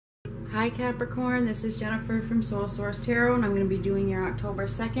Hi Capricorn, this is Jennifer from Soul Source Tarot, and I'm going to be doing your October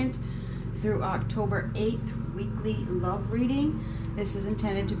 2nd through October 8th weekly love reading. This is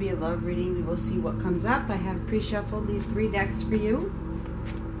intended to be a love reading. We will see what comes up. I have pre-shuffled these 3 decks for you.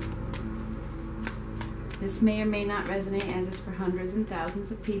 This may or may not resonate, as it's for hundreds and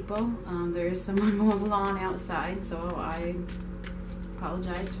thousands of people. There is someone mowing the lawn outside, so I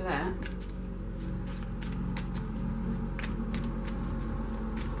apologize for that.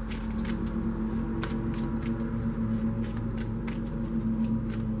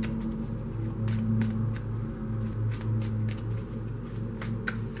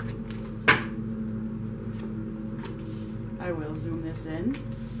 I will zoom this in.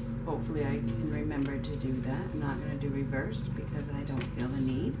 Hopefully I can remember to do that. I'm not going to do reversed because I don't feel the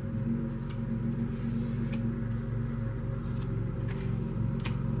need.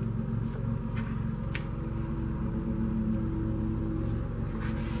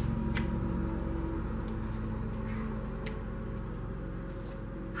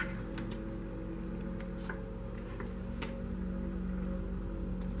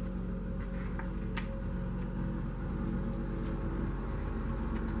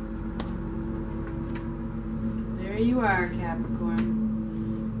 There you are, Capricorn.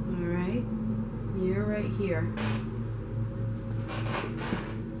 Alright, you're right here.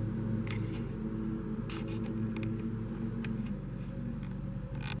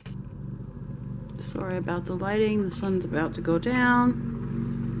 Sorry about the lighting, the sun's about to go down.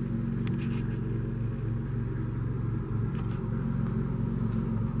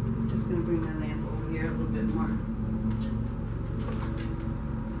 Just going to bring my lamp over here a little bit more.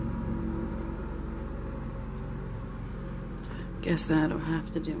 Guess that'll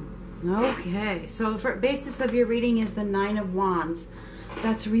have to do. Okay, so the basis of your reading is the 9 of Wands.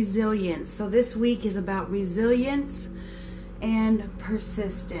 That's resilience. So this week is about resilience and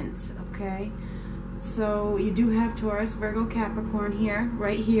persistence, okay? So you do have Taurus, Virgo, Capricorn here,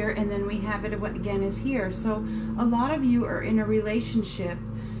 right here, and then we have it again is here. So a lot of you are in a relationship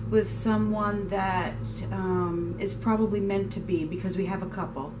with someone that is probably meant to be, because we have a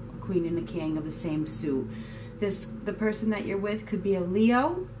couple, a Queen and a King of the same suit. The person that you're with could be a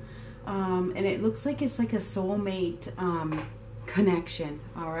Leo, and it looks like it's like a soulmate connection,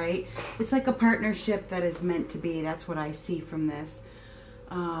 all right? It's like a partnership that is meant to be. That's what I see from this.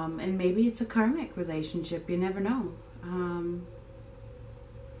 And maybe it's a karmic relationship. You never know.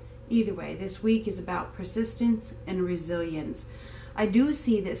 Either way, this week is about persistence and resilience. I do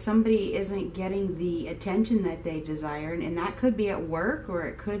see that somebody isn't getting the attention that they desire, and that could be at work, or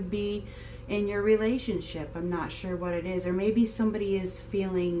it could be in your relationship. I'm not sure what it is. Or maybe somebody is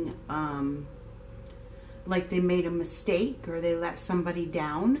feeling like they made a mistake, or they let somebody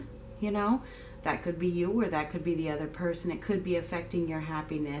down, you know. That could be you, or that could be the other person. It could be affecting your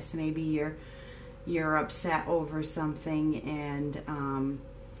happiness. Maybe you're upset over something, and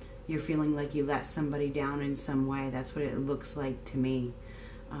you're feeling like you let somebody down in some way. That's what it looks like to me.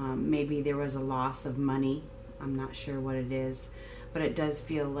 Maybe there was a loss of money. I'm not sure what it is. But it does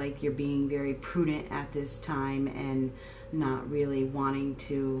feel like you're being very prudent at this time and not really wanting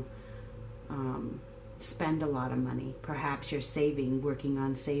to spend a lot of money. Perhaps you're saving, working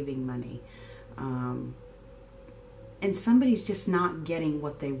on saving money. And somebody's just not getting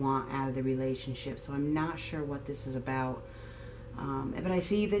what they want out of the relationship. So I'm not sure what this is about. But I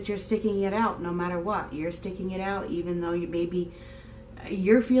see that you're sticking it out no matter what. You're sticking it out even though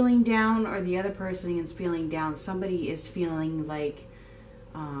you're feeling down, or the other person is feeling down. Somebody is feeling like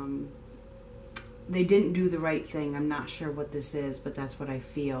they didn't do the right thing. I'm not sure what this is, but that's what I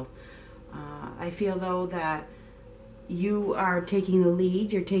feel. I feel, though, that you are taking the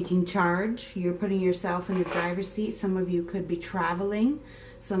lead. You're taking charge. You're putting yourself in the driver's seat. Some of you could be traveling.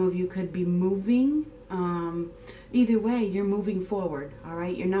 Some of you could be moving. Either way, you're moving forward, all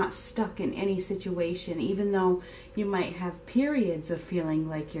right? You're not stuck in any situation, even though you might have periods of feeling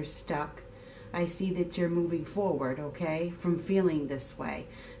like you're stuck. I see that you're moving forward, okay, from feeling this way.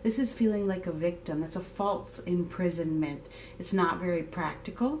 This is feeling like a victim. That's a false imprisonment. It's not very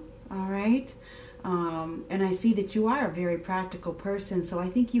practical, all right? And I see that you are a very practical person, so I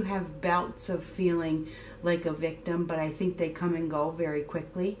think you have bouts of feeling like a victim, but I think they come and go very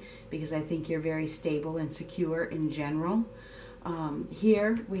quickly because I think you're very stable and secure in general.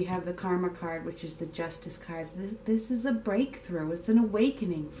 Here we have the Karma card, which is the Justice card. This is a breakthrough. It's an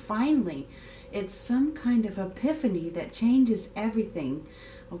awakening, finally. It's some kind of epiphany that changes everything.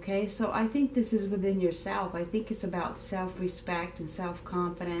 Okay, so I think this is within yourself. I think it's about self-respect and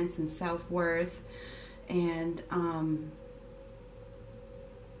self-confidence and self-worth. And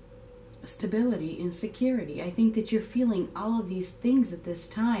stability and security. I think that you're feeling all of these things at this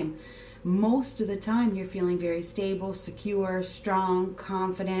time. Most of the time you're feeling very stable, secure, strong,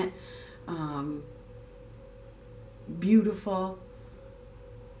 confident, beautiful,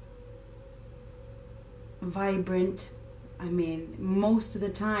 vibrant. I mean, most of the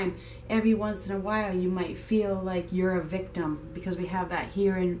time, every once in a while, you might feel like you're a victim, because we have that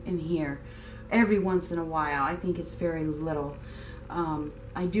here and here. Every once in a while. I think it's very little.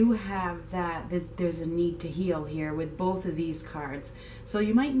 I do have that there's a need to heal here with both of these cards. So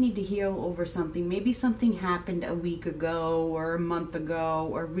you might need to heal over something. Maybe something happened a week ago or a month ago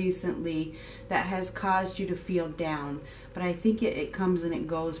or recently that has caused you to feel down. But I think it comes and it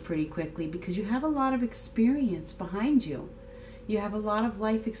goes pretty quickly, because you have a lot of experience behind you. You have a lot of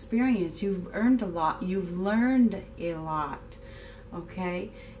life experience. You've earned a lot. You've learned a lot.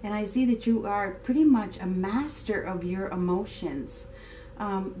 Okay? And I see that you are pretty much a master of your emotions.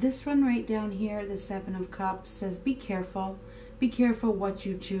 This one right down here, the Seven of Cups, says be careful. Be careful what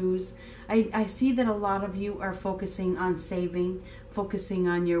you choose. I see that a lot of you are focusing on saving, focusing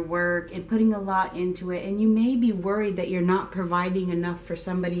on your work and putting a lot into it. And you may be worried that you're not providing enough for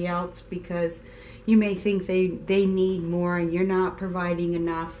somebody else, because you may think they need more and you're not providing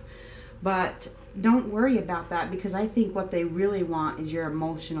enough. But don't worry about that, because I think what they really want is your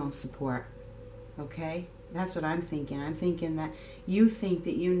emotional support. Okay? That's what I'm thinking. I'm thinking that you think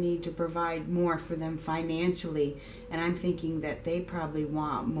that you need to provide more for them financially, and I'm thinking that they probably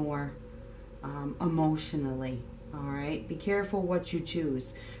want more emotionally. All right? Be careful what you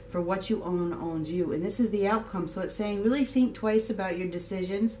choose. For what you own owns you. And this is the outcome. So it's saying really think twice about your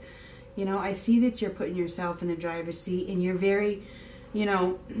decisions. You know, I see that you're putting yourself in the driver's seat, and you're very, you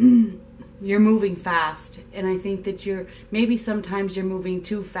know, you're moving fast. And I think that maybe sometimes you're moving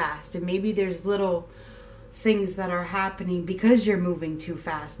too fast, and maybe there's little things that are happening because you're moving too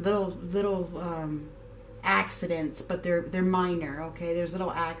fast. Little accidents, but they're minor. Okay, there's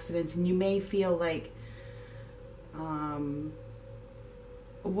little accidents, and you may feel like,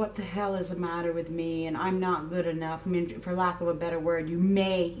 what the hell is the matter with me, and I'm not good enough. I mean, for lack of a better word, you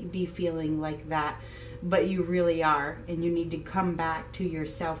may be feeling like that, but you really are, and you need to come back to your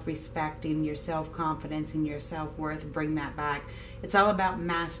self-respect and your self-confidence and your self-worth. Bring that back. It's all about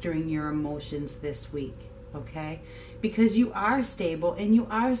mastering your emotions this week. Okay? Because you are stable and you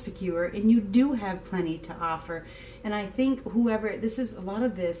are secure and you do have plenty to offer. And I think a lot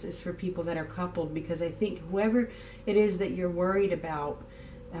of this is for people that are coupled, because I think whoever it is that you're worried about,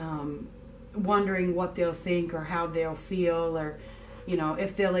 wondering what they'll think or how they'll feel, or, you know,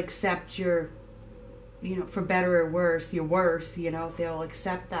 if they'll accept your, you know, for better or worse, your worse, you know, if they'll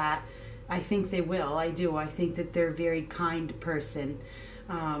accept that, I think they will. I do. I think that they're a very kind person.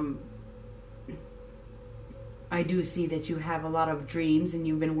 I do see that you have a lot of dreams and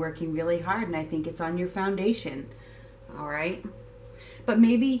you've been working really hard, and I think it's on your foundation. All right? But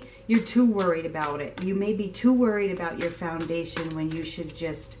maybe you're too worried about it. You may be too worried about your foundation when you should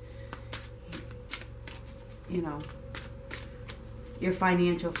just, you know, your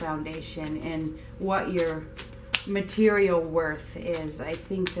financial foundation and what your material worth is. I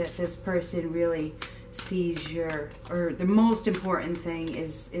think that this person really sees the most important thing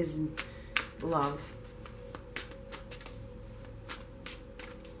is love.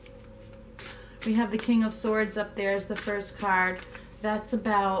 We have the King of Swords up there as the first card. That's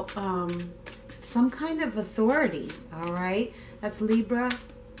about some kind of authority, all right? That's Libra,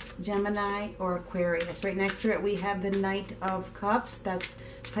 Gemini, or Aquarius. Right next to it, we have the Knight of Cups. That's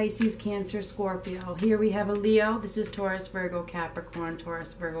Pisces, Cancer, Scorpio. Here we have a Leo. This is Taurus, Virgo, Capricorn.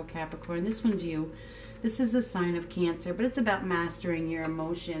 Taurus, Virgo, Capricorn. This one's you. This is a sign of Cancer, but it's about mastering your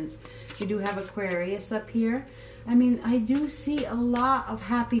emotions. You do have Aquarius up here. I mean, I do see a lot of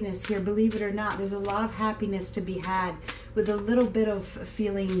happiness here, believe it or not. There's a lot of happiness to be had with a little bit of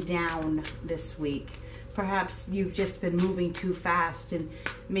feeling down this week. Perhaps you've just been moving too fast, and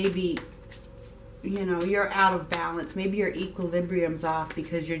maybe, you know, you're out of balance. Maybe your equilibrium's off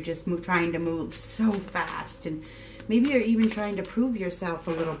because you're just trying to move so fast, and maybe you're even trying to prove yourself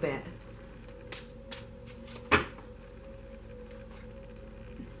a little bit.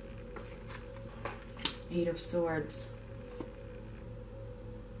 Eight of Swords.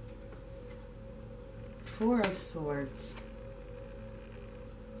 Four of Swords.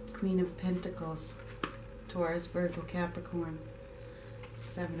 Queen of Pentacles. Taurus, Virgo, Capricorn.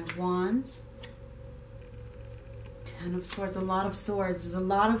 Seven of Wands. Ten of Swords. A lot of swords. There's a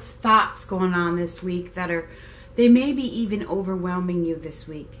lot of thoughts going on this week they may be even overwhelming you this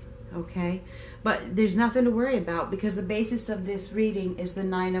week. Okay? But there's nothing to worry about, because the basis of this reading is the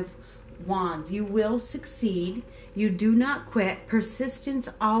Nine of Wands. You will succeed. You do not quit. Persistence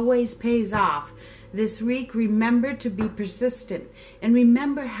always pays off. This week, remember to be persistent. And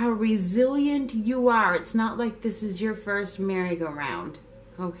remember how resilient you are. It's not like this is your first merry-go-round.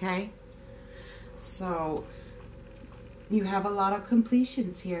 Okay? So, you have a lot of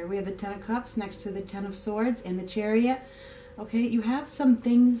completions here. We have the Ten of Cups next to the Ten of Swords and the Chariot. Okay? You have some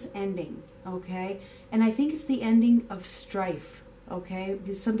things ending. Okay? And I think it's the ending of strife. Okay?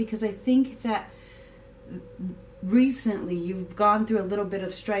 Because I think that recently you've gone through a little bit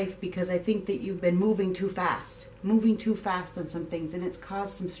of strife because I think that you've been moving too fast on some things, and it's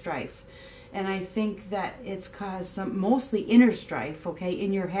caused some strife. And I think that it's caused some mostly inner strife, okay,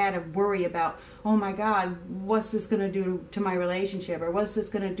 in your head of worry about, oh my God, what's this going to do to my relationship, or what's this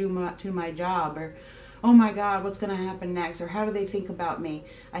going to do to my job, or oh my God, what's going to happen next, or how do they think about me?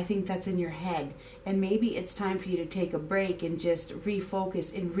 I think that's in your head. And maybe it's time for you to take a break and just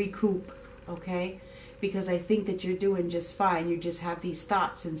refocus and recoup, okay? Because I think that you're doing just fine. You just have these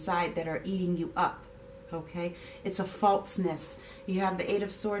thoughts inside that are eating you up, okay? It's a falseness. You have the Eight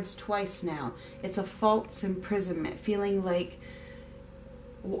of Swords twice now. It's a false imprisonment, feeling like,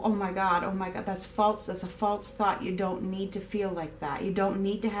 oh my God, that's false. That's a false thought. You don't need to feel like that. You don't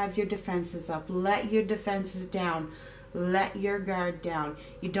need to have your defenses up. Let your defenses down. Let your guard down.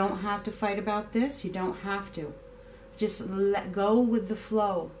 You don't have to fight about this. You don't have to. Just let go with the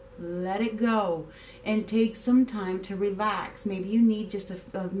flow. Let it go and take some time to relax. Maybe you need just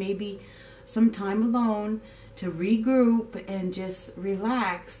maybe some time alone to regroup and just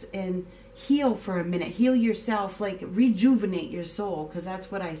relax and heal for a minute. Heal yourself, like rejuvenate your soul, because that's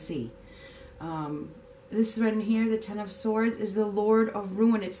what I see. This right here, the Ten of Swords, is the Lord of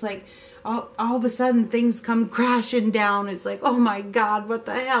Ruin. It's like all of a sudden things come crashing down. It's like, oh my God, what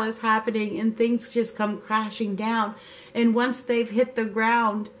the hell is happening? And things just come crashing down. And once they've hit the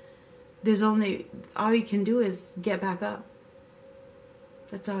ground, there's only, all you can do is get back up.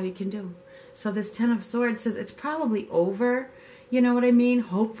 That's all you can do. So this Ten of Swords says it's probably over. You know what I mean?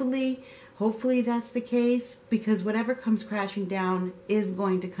 Hopefully that's the case, because whatever comes crashing down is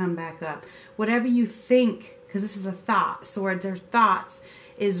going to come back up. Whatever you think, because this is a thought, swords are thoughts,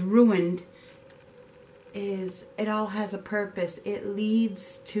 is ruined, it all has a purpose. It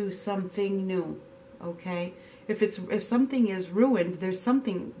leads to something new, okay? If something is ruined, there's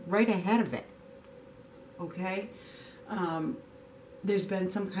something right ahead of it, okay? There's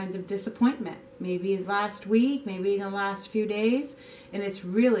been some kind of disappointment, maybe last week, maybe in the last few days, and it's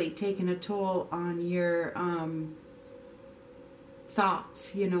really taken a toll on your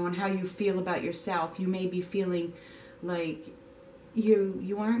thoughts, you know, and how you feel about yourself. You may be feeling like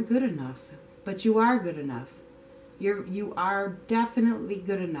you aren't good enough, but you are good enough. You are definitely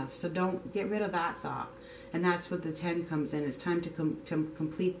good enough, so don't get rid of that thought. And that's what the 10 comes in. It's time to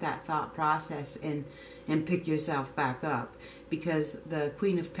complete that thought process and pick yourself back up. Because the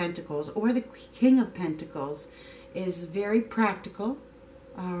Queen of Pentacles or the King of Pentacles is very practical,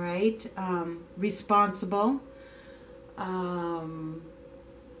 all right, responsible,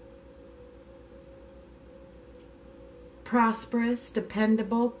 prosperous,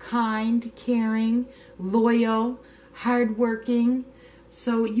 dependable, kind, caring, loyal, hardworking.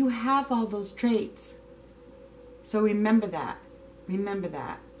 So you have all those traits. So remember that. Remember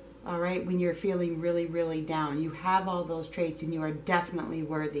that. All right? When you're feeling really, really down, you have all those traits and you are definitely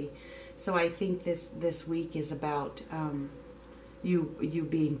worthy. So I think this week is about you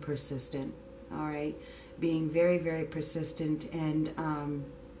being persistent. All right? Being very, very persistent and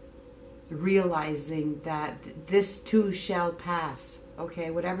realizing that this too shall pass.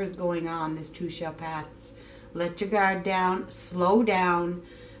 Okay? Whatever's going on, this too shall pass. Let your guard down. Slow down.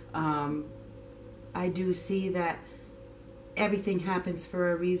 I do see that everything happens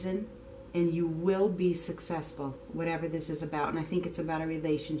for a reason, and you will be successful, whatever this is about. And I think it's about a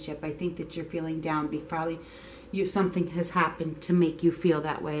relationship. I think that you're feeling down because probably something has happened to make you feel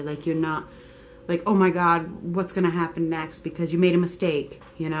that way. Like you're not, like, oh my God, what's going to happen next? Because you made a mistake,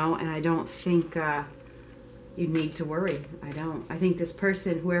 you know. And I don't think you need to worry. I don't. I think this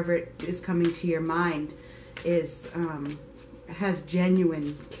person, whoever is coming to your mind, has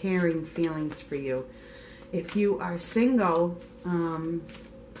genuine caring feelings for you. If you are single,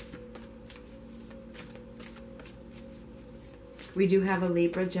 we do have a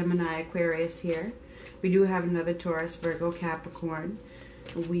Libra, Gemini, Aquarius here. We do have another Taurus, Virgo, Capricorn.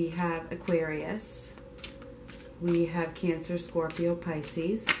 We have Aquarius. We have Cancer, Scorpio,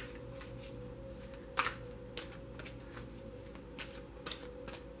 Pisces.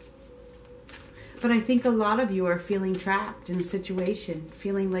 But I think a lot of you are feeling trapped in a situation,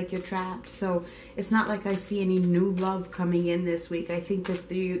 feeling like you're trapped. So it's not like I see any new love coming in this week. I think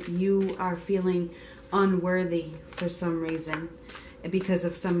that you are feeling unworthy for some reason because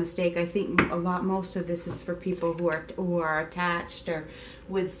of some mistake. I think most of this is for people who are attached or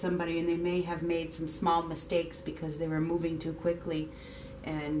with somebody, and they may have made some small mistakes because they were moving too quickly,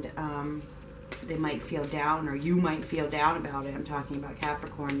 and they might feel down, or you might feel down about it. I'm talking about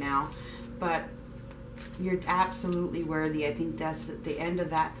Capricorn now, but you're absolutely worthy. I think that's at the end of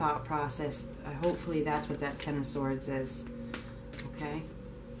that thought process. Hopefully that's what that Ten of Swords is. Okay?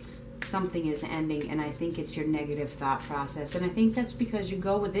 Something is ending, and I think it's your negative thought process. And I think that's because you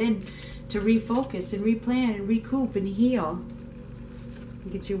go within to refocus and replan and recoup and heal.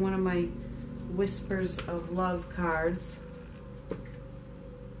 I'll get you one of my Whispers of Love cards.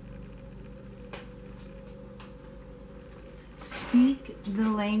 Speak the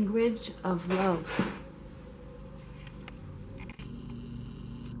language of love.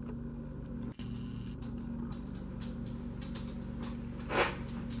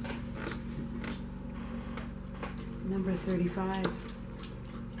 Number 35.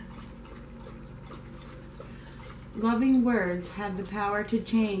 Loving words have the power to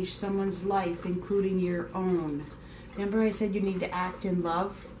change someone's life, including your own. Remember I said you need to act in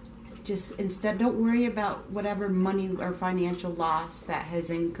love? Just instead, don't worry about whatever money or financial loss that has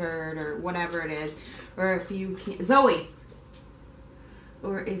incurred or whatever it is. Or if you can't, Zoe!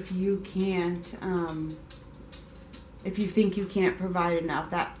 Or if you can't, if you think you can't provide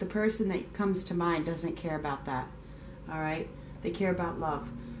enough, that the person that comes to mind doesn't care about that. All right? They care about love.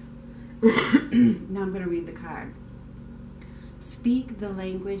 Now I'm going to read the card. Speak the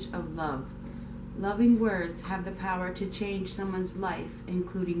language of love. Loving words have the power to change someone's life,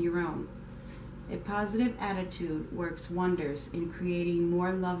 including your own. A positive attitude works wonders in creating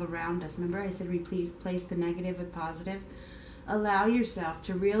more love around us. Remember I said replace the negative with positive? Allow yourself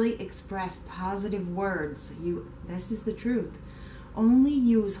to really express positive words. This is the truth. Only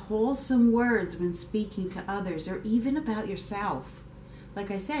use wholesome words when speaking to others or even about yourself.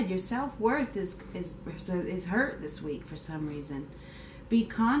 Like I said, your self-worth is hurt this week for some reason. Be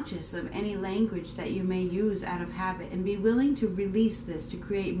conscious of any language that you may use out of habit and be willing to release this to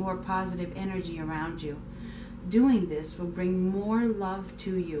create more positive energy around you. Doing this will bring more love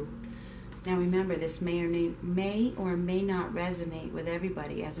to you. Now remember, this may or may not resonate with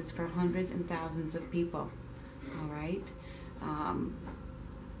everybody, as it's for hundreds and thousands of people. All right?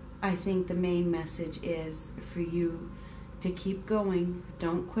 I think the main message is for you to keep going.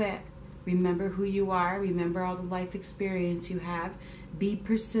 Don't quit. Remember who you are. Remember all the life experience you have. Be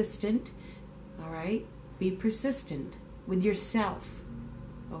persistent. All right? Be persistent with yourself.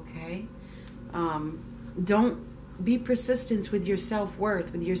 Okay? Don't be persistent with your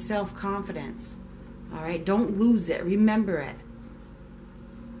self-worth, with your self-confidence. All right? Don't lose it. Remember it.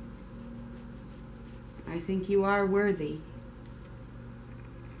 I think you are worthy.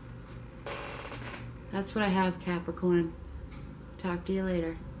 That's what I have, Capricorn. Talk to you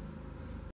later.